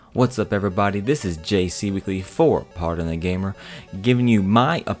What's up, everybody? This is JC Weekly for Pardon the Gamer, giving you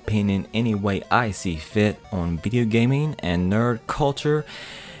my opinion any way I see fit on video gaming and nerd culture.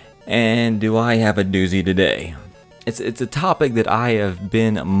 And do I have a doozy today? It's a topic that I have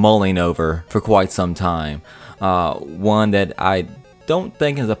been mulling over for quite some time. One that I don't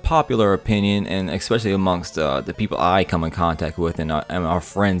think is a popular opinion, and especially amongst the people I come in contact with and are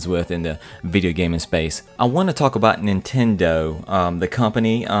friends with in the video gaming space. I want to talk about Nintendo, the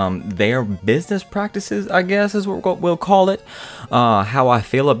company, their business practices, I guess is what we'll call it, how I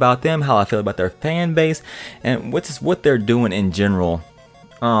feel about them, how I feel about their fan base, and what they're doing in general.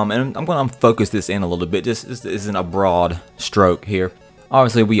 And I'm going to focus this in a little bit, just this isn't a broad stroke here.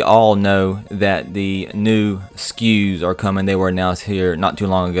 Obviously, we all know that the new SKUs are coming. They were announced here not too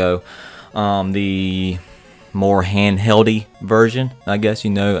long ago. The more handheldy version, I guess,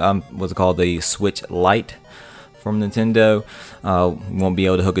 what's it called? The Switch Lite from Nintendo. Won't be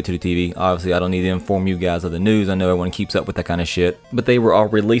able to hook it to the TV. Obviously, I don't need to inform you guys of the news. I know everyone keeps up with that kind of shit. But they were all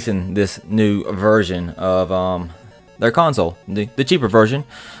releasing this new version of their console, the cheaper version.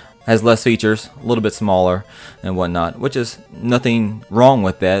 Has less features, a little bit smaller and whatnot, which is nothing wrong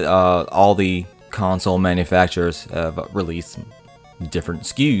with that. All the console manufacturers have released different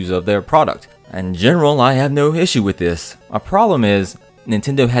SKUs of their product. In general, I have no issue with this. My problem is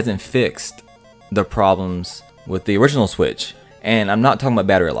Nintendo hasn't fixed the problems with the original Switch. And I'm not talking about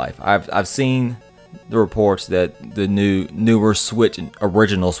battery life. I've seen the reports that the newer Switch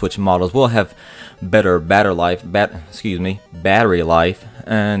original Switch models will have better battery life,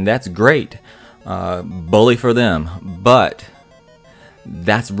 and that's great. Bully for them, but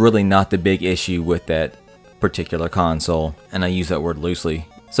that's really not the big issue with that particular console, and I use that word loosely.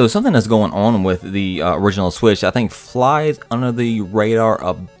 So something that's going on with the original Switch, I think, flies under the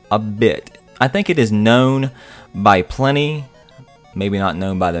radar a bit. I think it is known by plenty, maybe not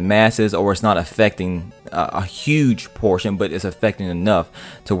known by the masses, or it's not affecting a huge portion, but it's affecting enough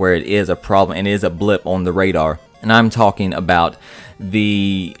to where it is a problem and it is a blip on the radar. And I'm talking about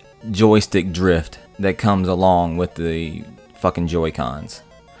the joystick drift that comes along with the fucking Joy-Cons.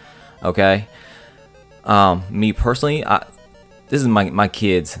 Okay? Me personally, this is my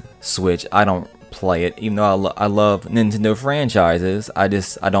kid's Switch. I don't play it, even though I love Nintendo franchises. I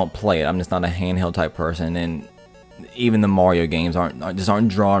don't play it. I'm just not a handheld type person, and even the Mario games aren't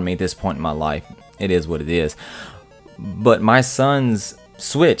drawing me at this point in my life. It is what it is. But my son's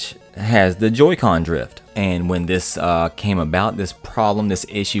Switch has the Joy-Con drift, and when this came about, this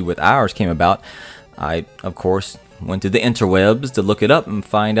issue with ours came about, I of course went to the interwebs to look it up and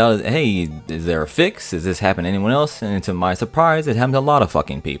find out, hey, is there a fix? Is this happening to anyone else? And to my surprise, it happened to a lot of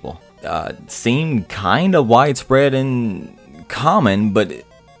fucking people. Seemed kind of widespread and common, but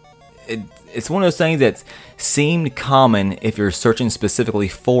it's one of those things that seemed common if you're searching specifically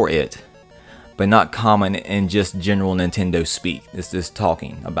for it, but not common in just general Nintendo speak. This is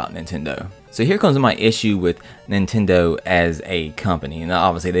talking about Nintendo. So here comes my issue with Nintendo as a company. Now,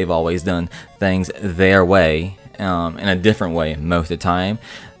 obviously, they've always done things their way, in a different way most of the time.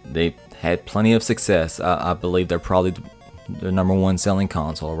 They've had plenty of success. I believe they're probably the number one selling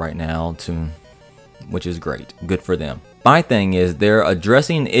console right now, which is great. Good for them. My thing is they're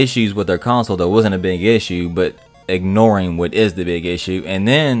addressing issues with their console that wasn't a big issue, but ignoring what is the big issue, and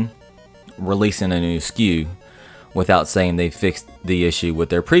then releasing a new SKU without saying they fixed the issue with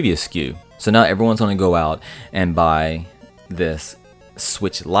their previous SKU. So now everyone's going to go out and buy this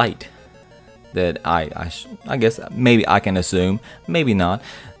Switch Lite that I guess maybe I can assume, maybe not,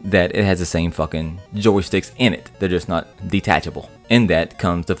 that it has the same fucking joysticks in it. They're just not detachable. In that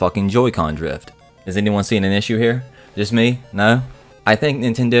comes the fucking Joy-Con drift. Is anyone seeing an issue here? Just me? No? I think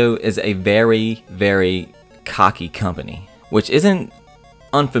Nintendo is a very, very cocky company, which isn't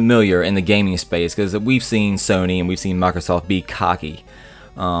unfamiliar in the gaming space, because we've seen Sony and we've seen Microsoft be cocky,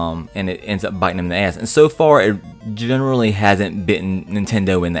 and it ends up biting them in the ass. And so far, it generally hasn't bitten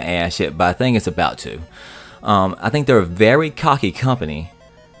Nintendo in the ass yet, but I think it's about to. I think they're a very cocky company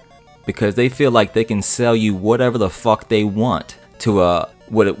because they feel like they can sell you whatever the fuck they want to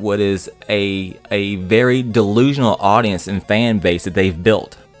what is a very delusional audience and fan base that they've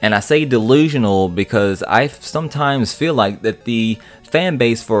built. And I say delusional because I sometimes feel like that the fan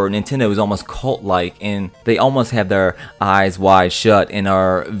base for Nintendo is almost cult-like, and they almost have their eyes wide shut and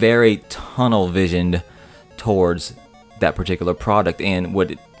are very tunnel-visioned towards that particular product and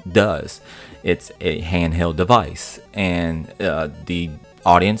what it does. It's a handheld device, and the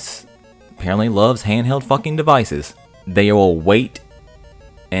audience apparently loves handheld fucking devices. They will wait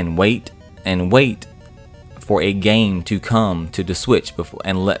and wait and wait for a game to come to the Switch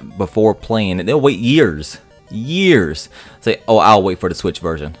before playing it. They'll wait years Years. Say, oh, I'll wait for the Switch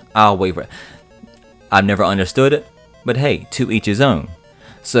version. I'll wait for it. I've never understood it, but hey, to each his own.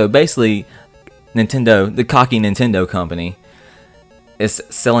 So basically, Nintendo, the cocky Nintendo company, is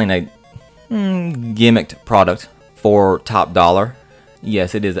selling a gimmicked product for top dollar.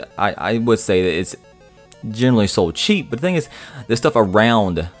 Yes, it is. I would say that it's generally sold cheap, but the thing is, the stuff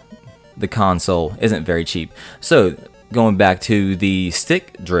around the console isn't very cheap. So going back to the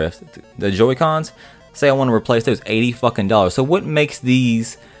stick drift, the Joy-Cons, say I want to replace those, $80 fucking dollars. So what makes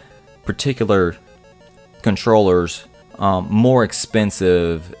these particular controllers more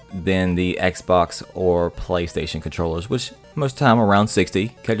expensive than the Xbox or PlayStation controllers, which most of the time around 60,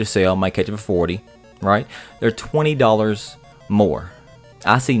 catch a sale, might catch it for 40, right? They're $20 more.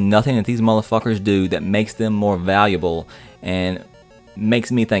 I see nothing that these motherfuckers do that makes them more valuable and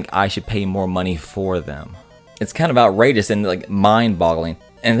makes me think I should pay more money for them. It's kind of outrageous and like mind-boggling.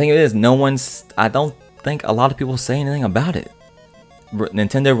 And the thing is, I don't think a lot of people say anything about it.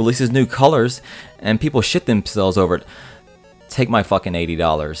 Nintendo releases new colors and people shit themselves over it. Take my fucking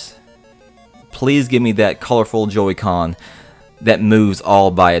 $80. Please give me that colorful Joy-Con that moves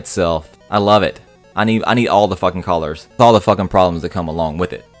all by itself. I love it. I need all the fucking colors. All the fucking problems that come along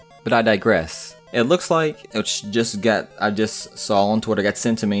with it. But I digress. It looks like I just saw on Twitter, got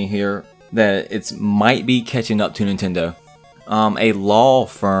sent to me here, that it might be catching up to Nintendo. A law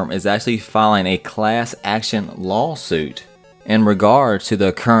firm is actually filing a class action lawsuit in regard to the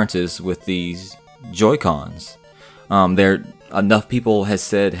occurrences with these Joy-Cons. Enough people has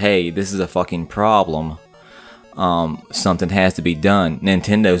said, hey, this is a fucking problem. Something has to be done.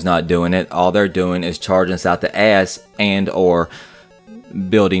 Nintendo's not doing it. All they're doing is charging us out the ass and or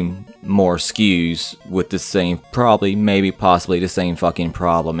building more SKUs with the same, possibly the same fucking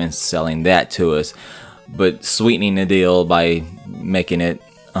problem and selling that to us. But sweetening the deal by making it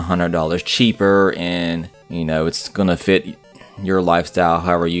 $100 cheaper, and it's gonna fit your lifestyle.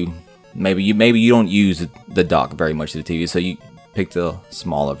 However, maybe you don't use the dock very much to the TV, so you pick the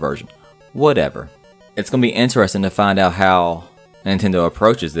smaller version. Whatever. It's gonna be interesting to find out how Nintendo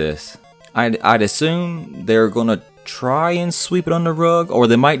approaches this. I'd assume they're gonna try and sweep it under the rug, or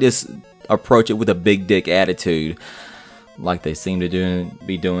they might just approach it with a big dick attitude, like they seem to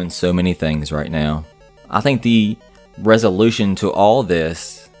be doing so many things right now. I think the resolution to all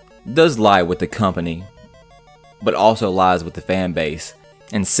this does lie with the company, but also lies with the fan base.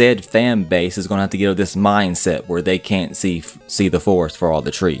 And said fan base is going to have to get out of this mindset where they can't see the forest for all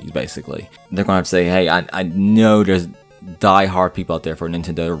the trees, basically. They're going to have to say, hey, I know there's die-hard people out there for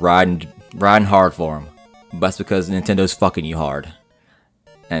Nintendo riding hard for them. But that's because Nintendo's fucking you hard.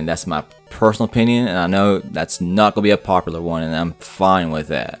 And that's my personal opinion, and I know that's not going to be a popular one, and I'm fine with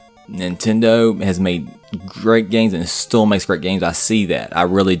that. Nintendo has made great games and still makes great games. I see that. I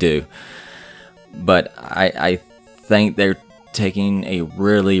really do. But I think they're taking a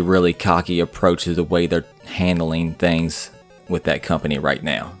really, really cocky approach to the way they're handling things with that company right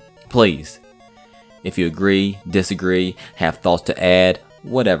now. Please, if you agree, disagree, have thoughts to add,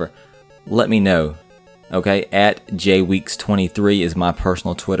 whatever, let me know. Okay, at jweeks23 is my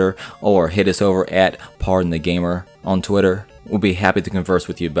personal Twitter, or hit us over at PardonTheGamer on Twitter. We'll be happy to converse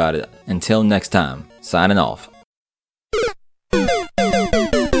with you about it. Until next time, signing off.